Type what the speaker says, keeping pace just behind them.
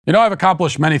You know, I've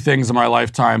accomplished many things in my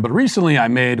lifetime, but recently I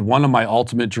made one of my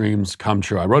ultimate dreams come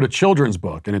true. I wrote a children's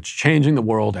book, and it's changing the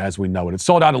world as we know it. It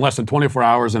sold out in less than 24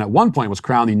 hours, and at one point was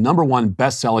crowned the #1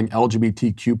 best-selling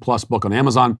LGBTQ plus book on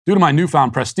Amazon. Due to my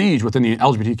newfound prestige within the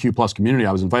LGBTQ plus community,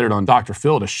 I was invited on Dr.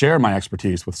 Phil to share my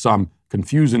expertise with some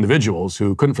confused individuals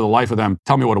who couldn't for the life of them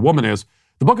tell me what a woman is.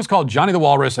 The book is called Johnny the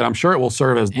Walrus, and I'm sure it will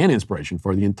serve as an inspiration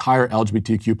for the entire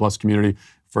LGBTQ plus community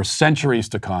for centuries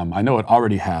to come. I know it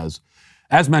already has.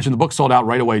 As mentioned, the book sold out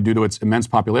right away due to its immense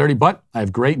popularity, but I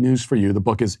have great news for you. The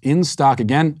book is in stock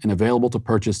again and available to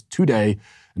purchase today.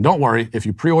 And don't worry, if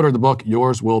you pre-order the book,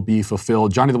 yours will be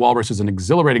fulfilled. Johnny the Walrus is an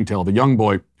exhilarating tale of a young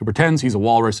boy who pretends he's a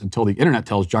walrus until the internet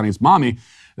tells Johnny's mommy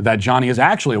that Johnny is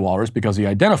actually a walrus because he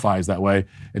identifies that way,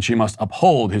 and she must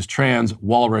uphold his trans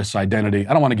walrus identity.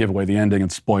 I don't want to give away the ending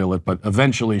and spoil it, but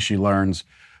eventually she learns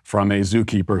from a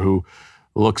zookeeper who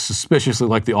looks suspiciously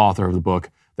like the author of the book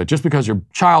that just because your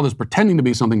child is pretending to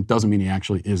be something doesn't mean he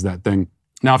actually is that thing.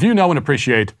 Now, if you know and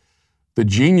appreciate the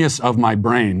genius of my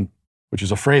brain, which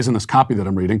is a phrase in this copy that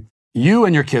I'm reading, you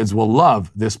and your kids will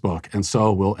love this book, and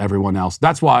so will everyone else.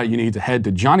 That's why you need to head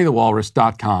to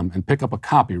johnnythewalrus.com and pick up a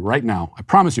copy right now. I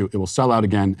promise you it will sell out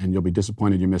again, and you'll be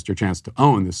disappointed you missed your chance to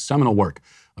own this seminal work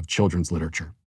of children's literature.